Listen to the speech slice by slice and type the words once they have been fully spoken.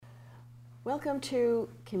Welcome to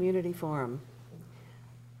Community Forum.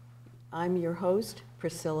 I'm your host,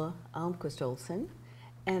 Priscilla Almquist Olsen,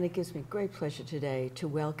 and it gives me great pleasure today to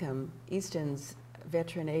welcome Easton's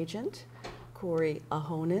veteran agent, Cory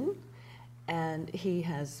Ahonen, and he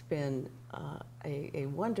has been a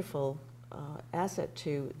wonderful asset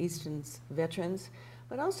to Easton's veterans,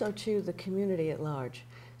 but also to the community at large.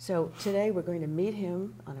 So today we're going to meet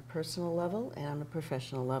him on a personal level and on a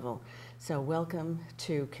professional level. So welcome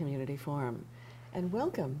to Community Forum. And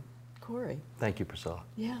welcome, Cory. Thank you, Priscilla.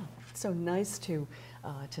 Yeah, so nice to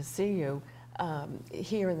see you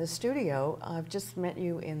here in the studio. I've just met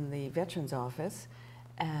you in the Veterans Office.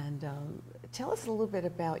 And tell us a little bit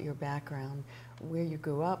about your background, where you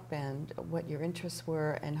grew up and what your interests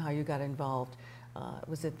were and how you got involved.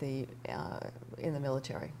 Was it in the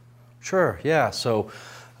military? Sure, yeah. So,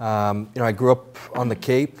 I grew up on the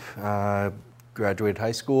Cape, graduated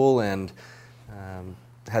high school, and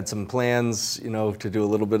had some plans, to do a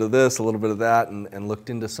little bit of this, a little bit of that, and looked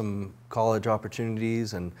into some college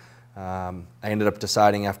opportunities. And I ended up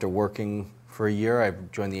deciding after working for a year, I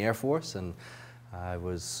joined the Air Force, and I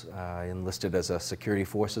was enlisted as a security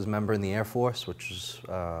forces member in the Air Force, which is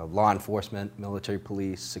law enforcement, military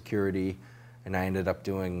police, security, and I ended up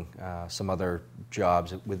doing some other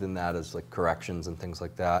jobs within that as like corrections and things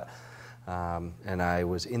like that. And I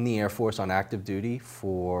was in the Air Force on active duty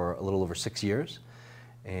for a little over 6 years.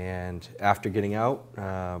 And after getting out,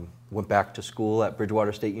 went back to school at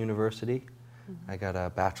Bridgewater State University. I got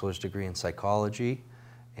a bachelor's degree in psychology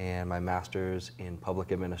and my master's in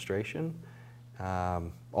public administration.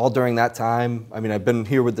 All during that time, I've been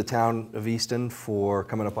here with the town of Easton for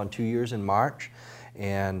coming up on 2 years in March.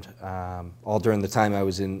 And all during the time I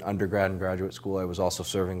was in undergrad and graduate school, I was also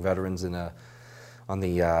serving veterans on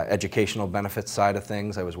the educational benefits side of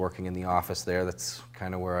things. I was working in the office there. That's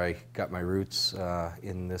kind of where I got my roots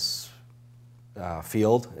in this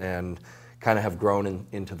field, and kind of have grown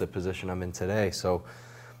into the position I'm in today. So,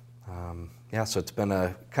 so it's been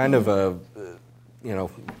a kind of a,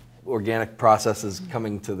 organic processes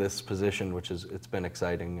coming to this position, it's been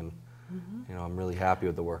exciting, and I'm really happy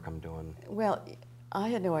with the work I'm doing. Well, I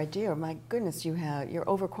had no idea. My goodness, you're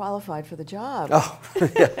overqualified for the job. Oh,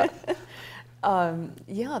 yeah.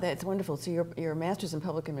 Yeah, that's wonderful. So your master's in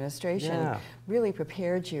public administration really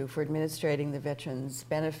prepared you for administrating the veterans'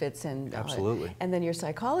 benefits, and absolutely. And then your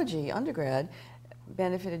psychology undergrad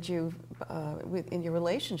benefited you in your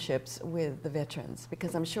relationships with the veterans,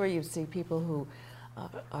 because I'm sure you see people who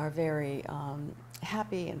are very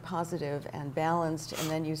happy and positive and balanced, and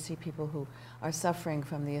then you see people who are suffering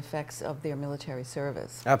from the effects of their military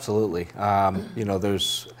service. Absolutely. I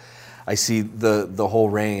see the whole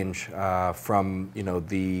range from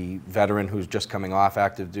the veteran who's just coming off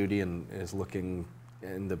active duty and is looking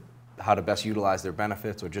into how to best utilize their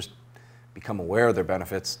benefits or just become aware of their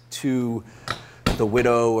benefits, to the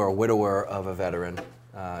widow or widower of a veteran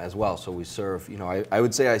as well. So we serve, I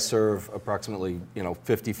would say I serve approximately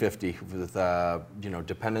 50-50 with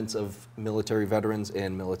dependents of military veterans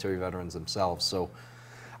and military veterans themselves. So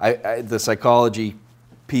the psychology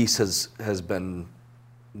piece has been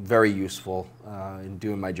very useful in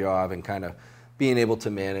doing my job and kind of being able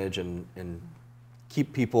to manage and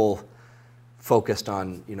keep people focused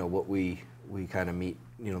on what we kind of meet,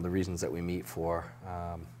 the reasons that we meet for.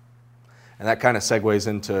 And that kind of segues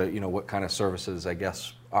into what kind of services I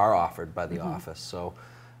guess are offered by the office. So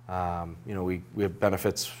we have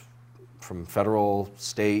benefits from federal,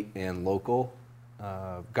 state, and local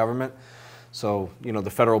government. So the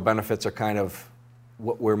federal benefits are kind of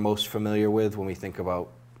what we're most familiar with when we think about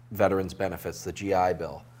veterans benefits: the GI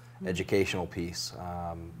Bill, educational piece,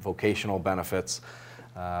 vocational benefits,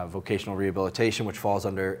 vocational rehabilitation, which falls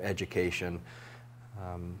under education.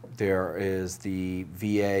 There is the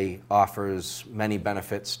VA offers many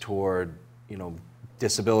benefits toward,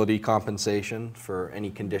 disability compensation for any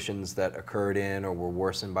conditions that occurred in or were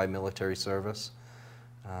worsened by military service.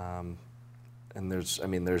 And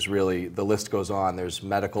there's really, the list goes on. There's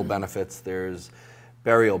medical benefits, there's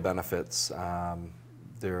burial benefits,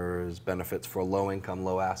 there's benefits for low-income,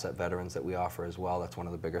 low-asset veterans that we offer as well. That's one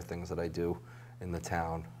of the bigger things that I do in the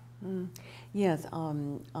town. Yes,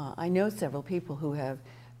 I know several people who have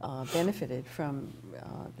benefited from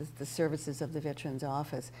the services of the Veterans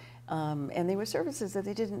Office, and they were services that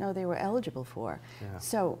they didn't know they were eligible for. Yeah.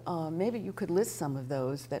 So maybe you could list some of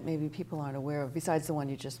those that maybe people aren't aware of, besides the one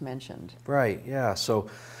you just mentioned. Right, yeah. So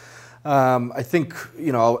I think,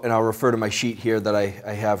 and I'll refer to my sheet here that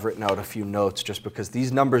I have written out a few notes, just because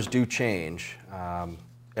these numbers do change.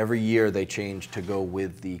 Every year they change to go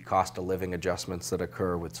with the cost of living adjustments that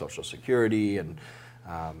occur with Social Security and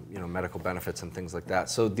medical benefits and things like that.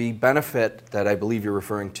 So the benefit that I believe you're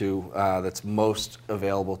referring to that's most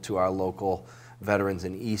available to our local veterans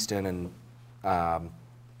in Easton and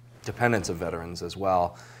dependents of veterans as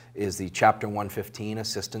well is the Chapter 115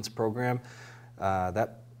 Assistance Program.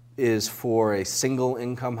 That is for a single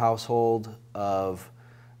income household of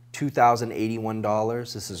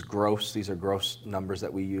 $2,081. This is gross. These are gross numbers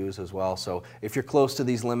that we use as well. So if you're close to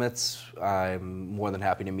these limits, I'm more than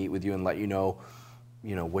happy to meet with you and let you know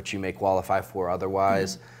what you may qualify for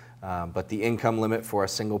otherwise. But the income limit for a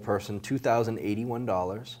single person,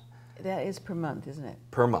 $2,081. That is per month, isn't it?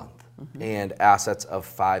 Per month. And assets of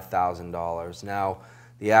 $5,000. Now,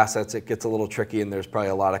 the assets, it gets a little tricky, and there's probably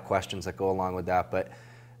a lot of questions that go along with that. But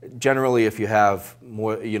generally, if you have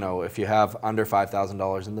more, if you have under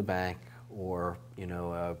 $5,000 in the bank, or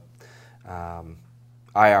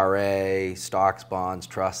IRA, stocks, bonds,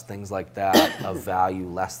 trusts, things like that of value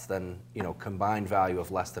less than, combined value of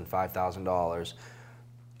less than $5,000,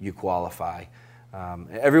 you qualify.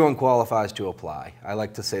 Everyone qualifies to apply. I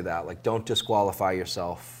like to say that, like, don't disqualify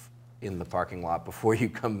yourself in the parking lot before you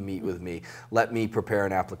come meet with me. Let me prepare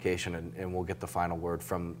an application, and we'll get the final word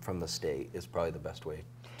from the state is probably the best way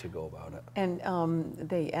to go about it. And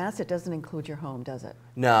the asset doesn't include your home, does it?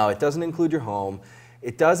 No, it doesn't include your home.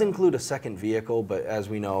 It does include a second vehicle, but as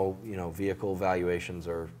we know, vehicle valuations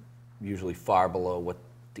are usually far below what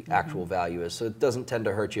the actual value is. So it doesn't tend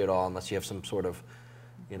to hurt you at all unless you have some sort of,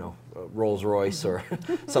 Rolls Royce or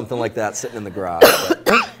something like that sitting in the garage.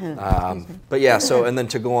 But yeah, so, and then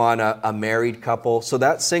to go on a married couple. So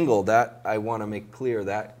that single, that I want to make clear,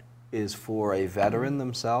 that is for a veteran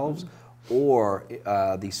themselves or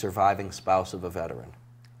the surviving spouse of a veteran.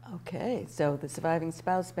 Okay, so the surviving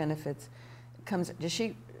spouse benefits does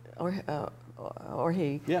she or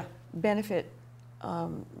he benefit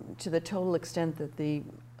to the total extent that the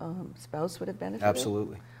spouse would have benefited?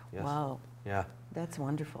 Absolutely. Yes. Wow. Yeah. That's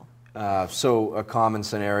wonderful. So a common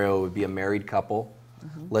scenario would be a married couple.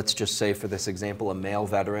 Let's just say, for this example, a male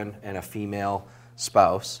veteran and a female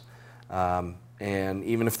spouse. And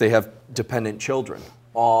even if they have dependent children,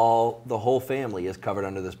 the whole family is covered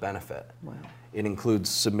under this benefit. Wow. It includes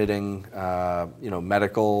submitting,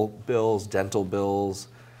 medical bills, dental bills,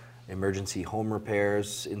 emergency home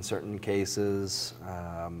repairs in certain cases,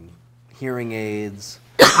 hearing aids,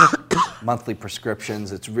 monthly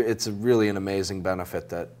prescriptions. It's really an amazing benefit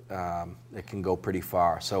that it can go pretty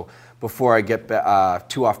far. So before I get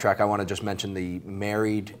too off track, I want to just mention the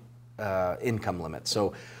married income limit.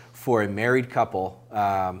 So for a married couple,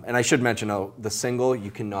 and I should mention, the single,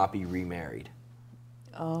 you cannot be remarried.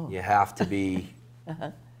 Oh. You have to be,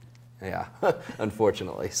 yeah,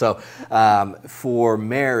 unfortunately. So for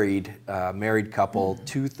married couple,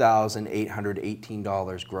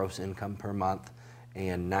 $2,818 gross income per month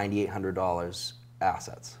and $9,800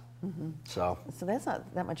 assets. So that's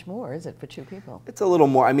not that much more, is it, for two people? it's a little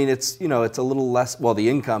more. I mean, it's a little less. Well, the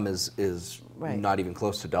income is Right. not even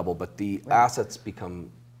close to double, but the assets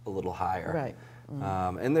become a little higher. Right.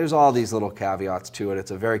 And there's all these little caveats to it.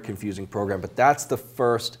 It's a very confusing program, but that's the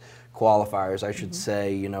first qualifiers, I should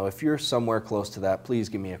say. If you're somewhere close to that, please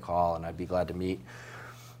give me a call, and I'd be glad to meet.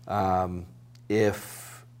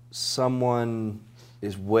 If someone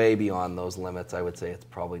is way beyond those limits, I would say it's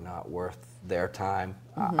probably not worth their time.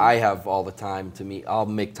 I have all the time to meet. I'll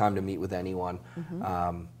make time to meet with anyone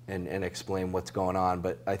and explain what's going on.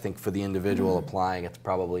 But I think for the individual applying, it's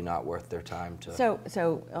probably not worth their time to. So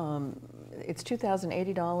it's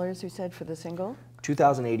 $2,080, you said, for the single?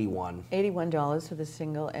 $2,081. $81 for the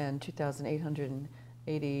single, and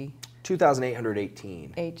 $2,880.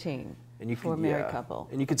 $2,818. 18 And you for a married couple.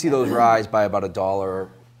 And you can see those rise by about $1,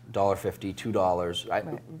 $1.50, $2. Right.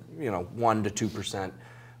 1 to 2%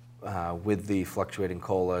 with the fluctuating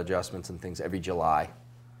COLA adjustments and things every July.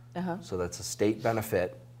 So that's a state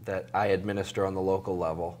benefit that I administer on the local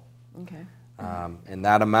level. Okay. And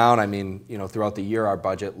that amount, I mean, throughout the year, our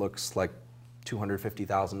budget looks like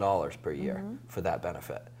 $250,000 per year for that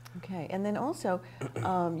benefit. Okay, and then also,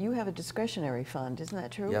 you have a discretionary fund, isn't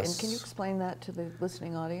that true? Yes. And can you explain that to the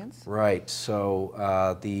listening audience? Right,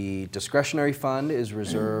 so the discretionary fund is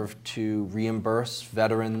reserved to reimburse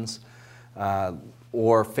veterans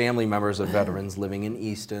or family members of veterans living in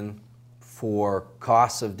Easton for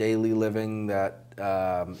costs of daily living that,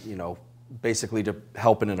 basically to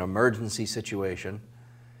help in an emergency situation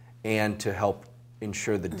and to help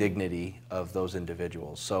ensure the dignity of those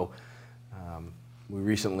individuals. So we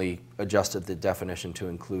recently adjusted the definition to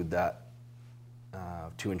include that,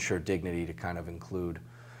 to ensure dignity, to kind of include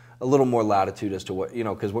a little more latitude as to what,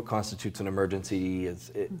 because what constitutes an emergency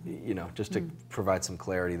is, just to provide some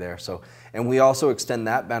clarity there. So, and we also extend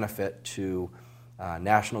that benefit to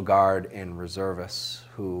National Guard and reservists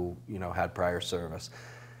who, had prior service.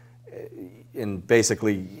 And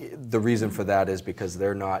basically, the reason for that is because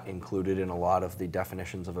they're not included in a lot of the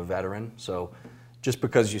definitions of a veteran. So just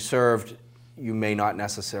because you served, you may not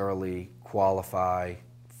necessarily qualify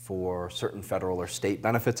for certain federal or state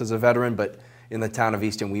benefits as a veteran, but in the town of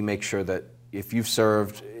Easton, we make sure that if you've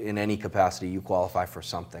served in any capacity, you qualify for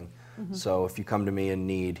something. So if you come to me in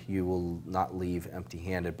need, you will not leave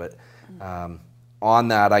empty-handed. But on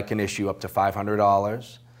that, I can issue up to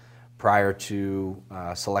 $500 prior to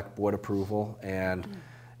select board approval, and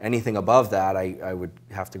anything above that, I would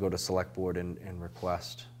have to go to select board and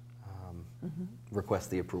request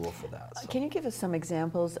the approval for that. So. Can you give us some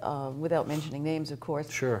examples, without mentioning names, of course,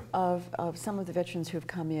 Sure. of some of the veterans who've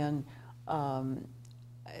come in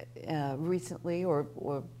recently, or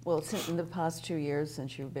since in the past 2 years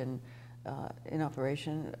since you've been in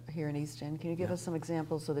operation here in Easton? Can you give us some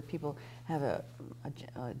examples so that people have a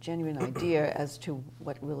genuine idea as to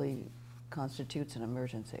what really constitutes an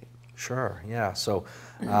emergency? Sure, yeah. So,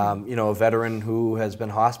 a veteran who has been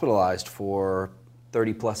hospitalized for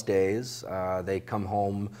 30 plus days, they come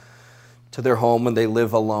home to their home and they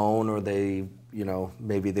live alone, or they,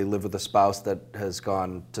 maybe they live with a spouse that has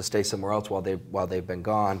gone to stay somewhere else while they've been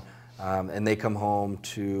gone, and they come home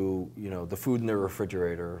to, the food in their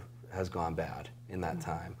refrigerator has gone bad in that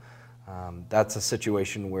time. That's a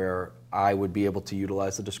situation where I would be able to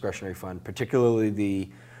utilize the discretionary fund, particularly the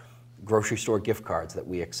grocery store gift cards that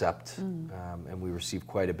we accept, and we receive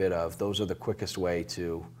quite a bit of. Those are the quickest way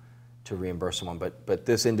to reimburse someone. But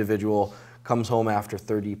this individual comes home after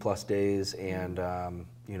 30 plus days, and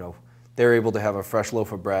they're able to have a fresh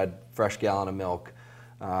loaf of bread, fresh gallon of milk,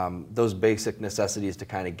 those basic necessities to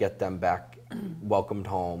kind of get them back welcomed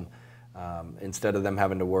home, instead of them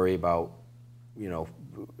having to worry about,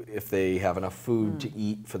 if they have enough food to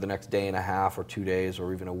eat for the next day and a half or 2 days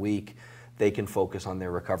or even a week. They can focus on their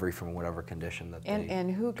recovery from whatever condition that they... And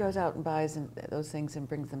who goes out and buys those things and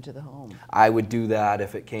brings them to the home? I would do that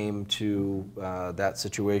if it came to that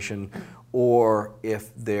situation, or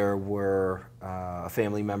if there were a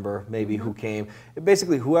family member maybe who came.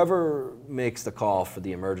 Basically, whoever makes the call for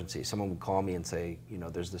the emergency. Someone would call me and say,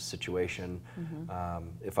 there's this situation.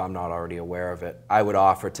 If I'm not already aware of it, I would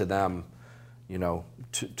offer to them,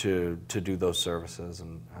 to do those services,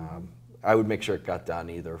 and I would make sure it got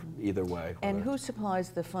done either way. And who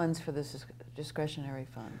supplies the funds for this discretionary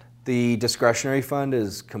fund? The discretionary fund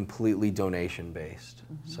is completely donation-based.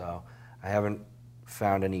 So I haven't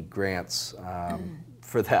found any grants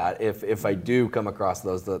for that. If I do come across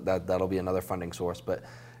those, that'll be another funding source. But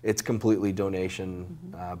it's completely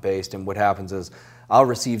donation-based. And what happens is I'll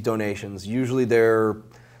receive donations. Usually they're,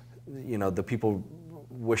 the people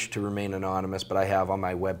wish to remain anonymous, but I have on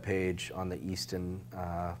my webpage on the Easton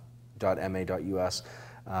 .ma.us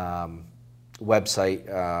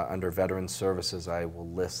website, under Veteran Services, I will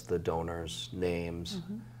list the donors' names,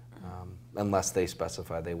 unless they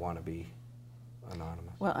specify they want to be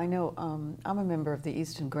anonymous. Well, I know I'm a member of the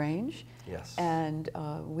Easton Grange. Yes. And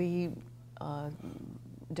we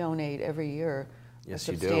donate every year a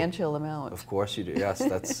substantial amount. Of course you do. Yes,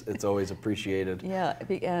 it's always appreciated. Yeah,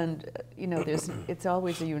 and it's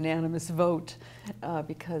always a unanimous vote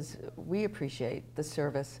because we appreciate the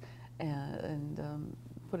service and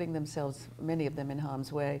putting themselves, many of them, in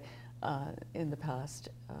harm's way in the past.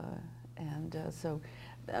 So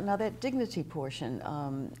now that dignity portion,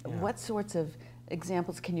 what sorts of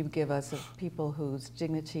examples can you give us of people whose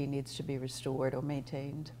dignity needs to be restored or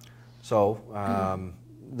maintained? So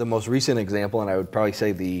the most recent example, and I would probably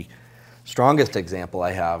say the strongest example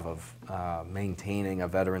I have of maintaining a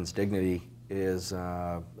veteran's dignity, is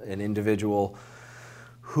an individual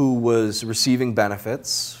who was receiving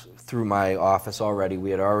benefits through my office already.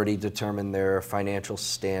 We had already determined their financial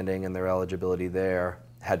standing and their eligibility there,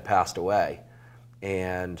 had passed away.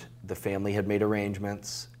 And the family had made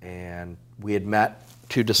arrangements, and we had met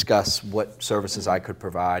to discuss what services I could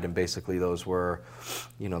provide. And basically those were,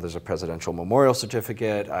 there's a presidential memorial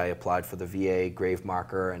certificate. I applied for the VA grave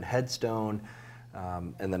marker and headstone,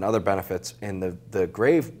 and then other benefits. And the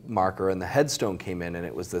grave marker and the headstone came in, and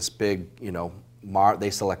it was this big, they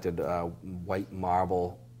selected white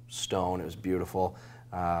marble stone. It was beautiful,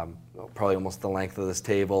 probably almost the length of this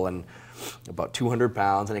table and about 200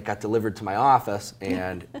 pounds, and it got delivered to my office,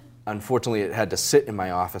 and unfortunately it had to sit in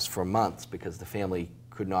my office for months because the family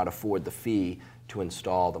could not afford the fee to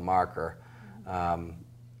install the marker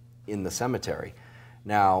in the cemetery.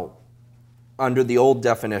 Now, under the old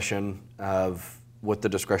definition of what the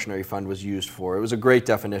discretionary fund was used for, it was a great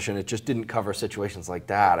definition. It just didn't cover situations like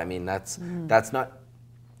that. I mean, that's not,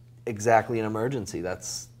 exactly an emergency.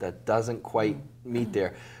 That doesn't quite meet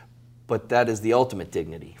there. But that is the ultimate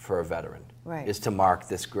dignity for a veteran, right, is to mark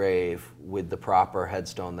this grave with the proper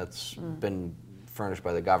headstone that's been furnished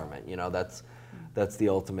by the government. You know, that's the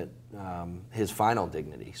ultimate, his final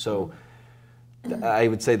dignity. So I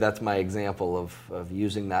would say that's my example of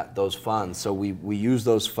using those funds. So we use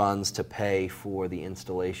those funds to pay for the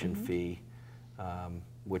installation fee,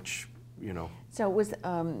 which, you know. So were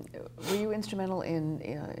you instrumental in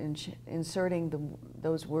inserting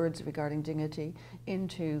those words regarding dignity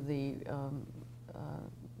into the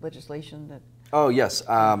legislation that? Oh yes,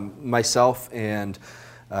 myself and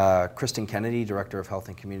Kristen Kennedy, Director of Health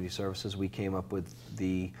and Community Services, we came up with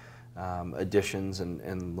the additions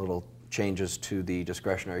and little changes to the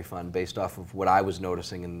discretionary fund based off of what I was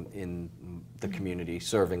noticing in the community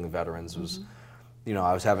serving the veterans. Was, you know,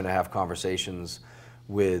 I was having to have conversations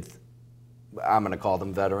with, I'm going to call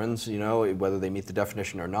them veterans, you know, whether they meet the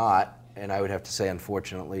definition or not, and I would have to say,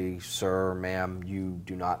 unfortunately, sir, ma'am, you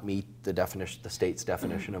do not meet the definition, the state's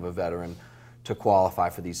definition of a veteran to qualify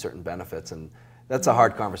for these certain benefits, and that's a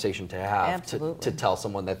hard conversation to have, to tell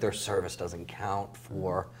someone that their service doesn't count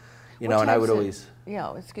for, you know, and I would always...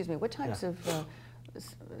 Yeah, excuse me, what types of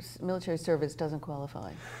military service doesn't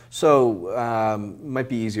qualify? So, might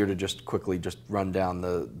be easier to just quickly run down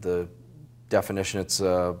the definition. It's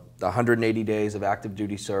 180 days of active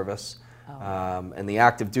duty service, and the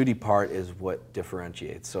active duty part is what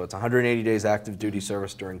differentiates. So it's 180 days active duty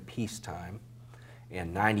service during peacetime,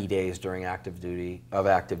 and 90 days during active duty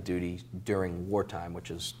during wartime,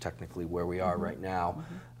 which is technically where we are right now.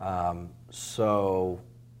 So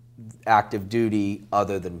active duty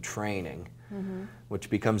other than training, which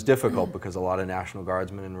becomes difficult because a lot of National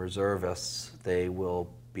Guardsmen and reservists, they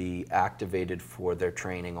will be activated for their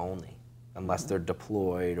training only, unless they're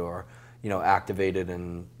deployed or, you know, activated,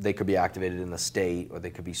 and they could be activated in the state, or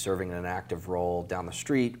they could be serving in an active role down the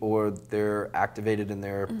street, or they're activated in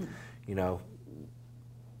their, you know,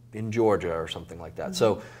 in Georgia or something like that.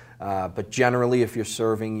 So, but generally, if you're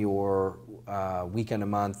serving your weekend a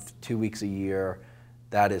month, 2 weeks a year,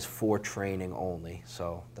 that is for training only.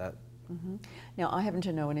 So that. Now, I happen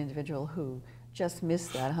to know an individual who just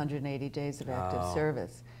missed that 180 days of active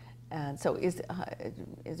service. And so is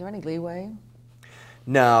there any leeway?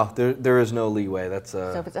 No, there is no leeway. That's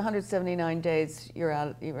so if it's 179 days, you're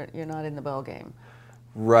out. You're not in the ball game.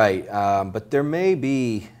 Right, but there may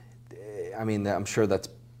be. I mean, I'm sure that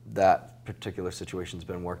particular situation's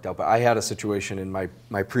been worked out. But I had a situation in my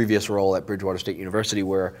previous role at Bridgewater State University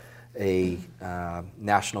where a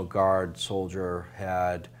National Guard soldier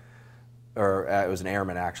had. Or it was an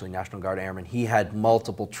airman, actually, National Guard airman. He had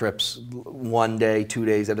multiple trips, 1 day, 2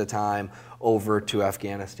 days at a time, over to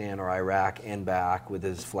Afghanistan or Iraq and back with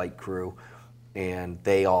his flight crew. And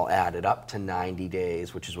they all added up to 90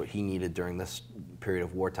 days, which is what he needed during this period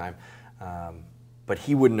of wartime. But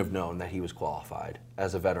he wouldn't have known that he was qualified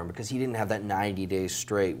as a veteran because he didn't have that 90 days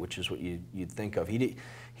straight, which is what you'd think of. He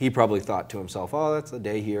probably thought to himself, oh, that's a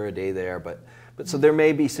day here, a day there. But so there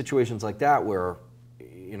may be situations like that where,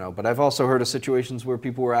 you know, but I've also heard of situations where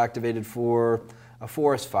people were activated for a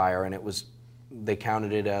forest fire, and they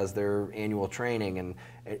counted it as their annual training, and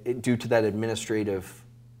due to that administrative,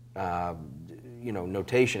 you know,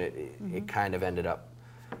 notation, it kind of ended up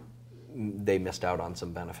they missed out on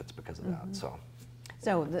some benefits because of that.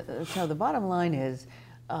 So the bottom line is,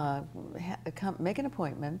 make an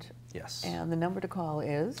appointment. Yes. And the number to call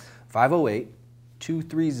is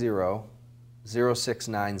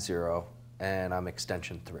 508-230-0690. And I'm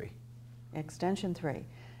extension 3. Extension 3.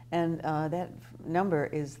 And that number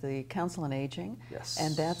is the Council on Aging. Yes.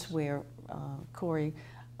 And that's where Cory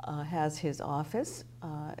has his office.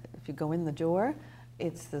 If you go in the door,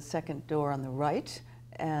 it's the second door on the right.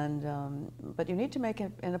 And but you need to make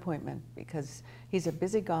an appointment because he's a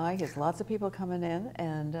busy guy. He has lots of people coming in,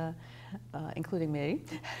 and including me,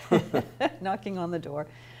 knocking on the door.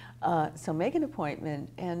 So make an appointment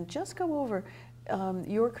and just go over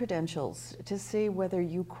your credentials to see whether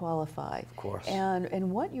you qualify, of course,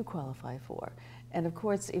 and what you qualify for. And of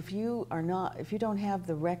course, if you don't have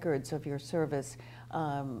the records of your service,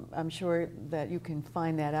 I'm sure that you can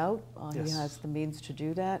find that out. Yes. He has the means to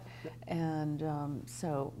do that, and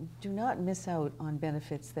so do not miss out on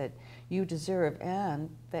benefits that you deserve and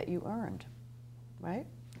that you earned, right?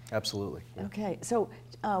 Absolutely. Yeah. Okay, so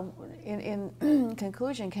in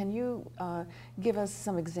conclusion, can you give us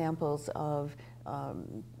some examples of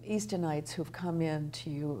Eastonites who've come in to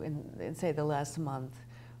you in say the last month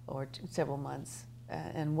or several months,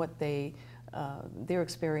 and what their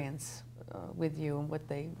experience with you and what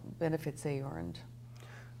benefits they earned?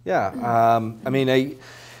 Yeah, I mean,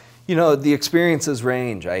 You know, the experiences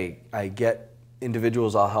range. I get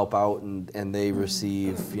individuals I'll help out and they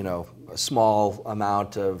receive, you know, a small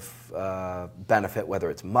amount of benefit, whether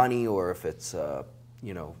it's money or if it's,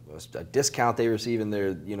 you know, a discount they receive, and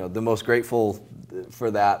they're, you know, the most grateful for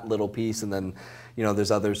that little piece. And then, you know, there's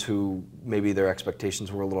others who maybe their expectations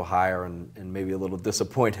were a little higher and maybe a little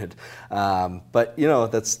disappointed. But, you know,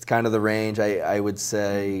 that's kind of the range. I would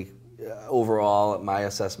say overall, my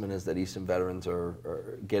assessment is that Easton veterans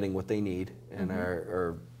are getting what they need and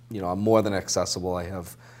are, you know, I'm more than accessible. I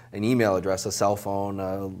have an email address, a cell phone,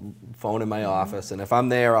 a phone in my office, and if I'm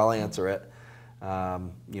there, I'll answer it.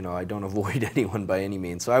 You know, I don't avoid anyone by any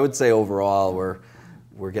means. So I would say overall,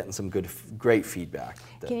 we're getting some great feedback.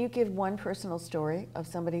 Can you give one personal story of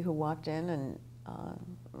somebody who walked in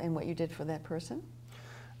and what you did for that person?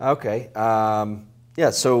 Okay. Yeah.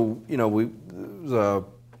 So you know, there was a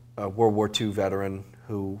World War II veteran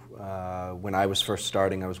who, when I was first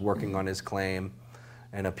starting, I was working on his claim,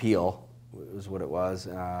 an appeal was what it was,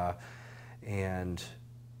 and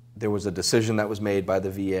there was a decision that was made by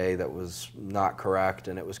the VA that was not correct,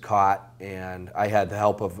 and it was caught, and I had the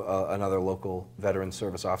help of another local veteran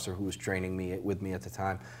service officer who was training with me at the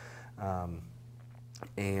time,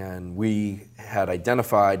 and we had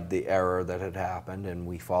identified the error that had happened, and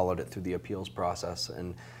we followed it through the appeals process,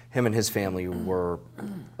 and him and his family were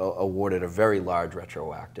awarded a very large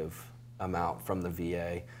retroactive amount from the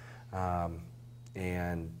VA,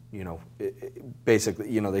 and you know,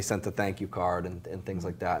 basically, you know, they sent a thank you card and things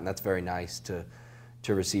like that, and that's very nice to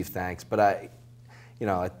receive thanks. But I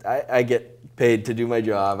get paid to do my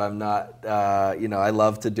job. I'm not, you know, I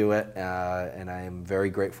love to do it, and I am very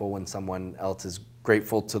grateful when someone else is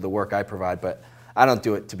grateful to the work I provide. But I don't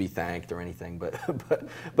do it to be thanked or anything.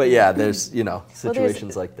 But yeah, there's, you know,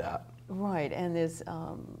 situations like that. Right, and there's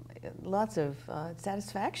lots of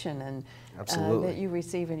satisfaction and that you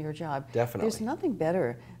receive in your job. Definitely. There's nothing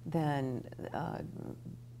better than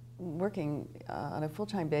working on a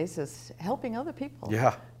full-time basis, helping other people.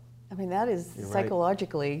 Yeah. I mean, that is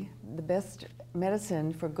psychologically the best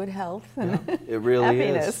medicine for good health and it really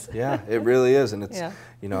happiness. is. Yeah, it really is, and it's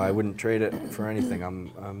you know, I wouldn't trade it for anything.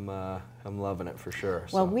 I'm loving it for sure.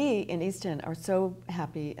 Well, we in Easton are so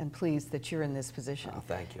happy and pleased that you're in this position. Oh,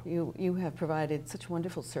 thank you. You have provided such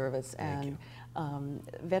wonderful service, Thank and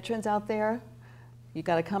veterans out there, you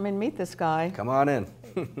got to come and meet this guy. Come on in.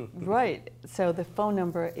 Right. So the phone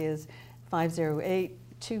number is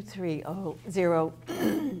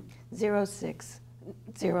 508-230-0690.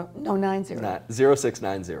 0690. Yep.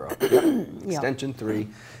 Extension 3.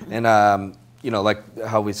 And you know, like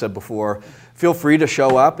how we said before, feel free to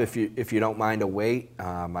show up if you don't mind a wait.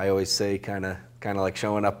 I always say kind of like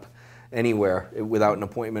showing up anywhere without an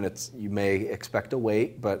appointment. You may expect a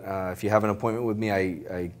wait, but if you have an appointment with me,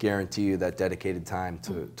 I guarantee you that dedicated time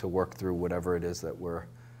to work through whatever it is that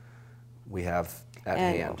we have at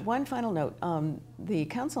hand. And one final note, the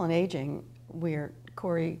Council on Aging, where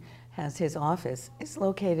Cory has his office, is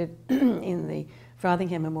located in the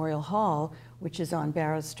Frothingham Memorial Hall, which is on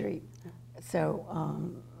Barrows Street. So,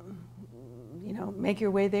 you know, make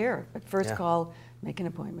your way there, but first call, make an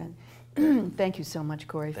appointment. Thank you so much,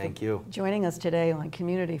 Cory, for joining us today on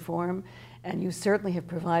Community Forum, and you certainly have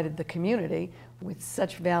provided the community with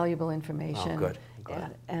such valuable information. Oh, good. I'm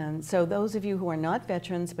glad. And so those of you who are not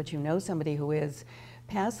veterans, but you know somebody who is,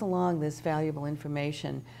 pass along this valuable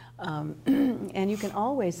information. And you can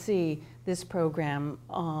always see this program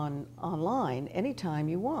online anytime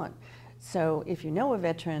you want. So if you know a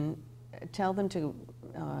veteran, tell them to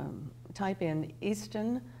type in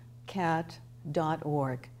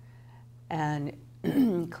eastoncat.org and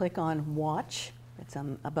click on Watch, it's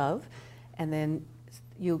above, and then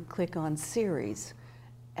you click on Series.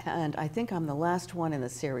 And I think I'm the last one in the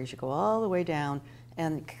series. You go all the way down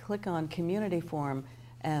and click on Community Forum,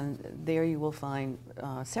 and there you will find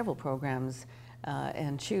several programs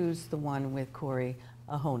and choose the one with Cory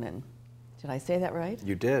Ahonen. Did I say that right?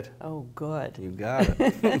 You did. Oh, good. You got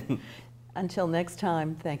it. Until next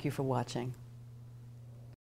time, thank you for watching.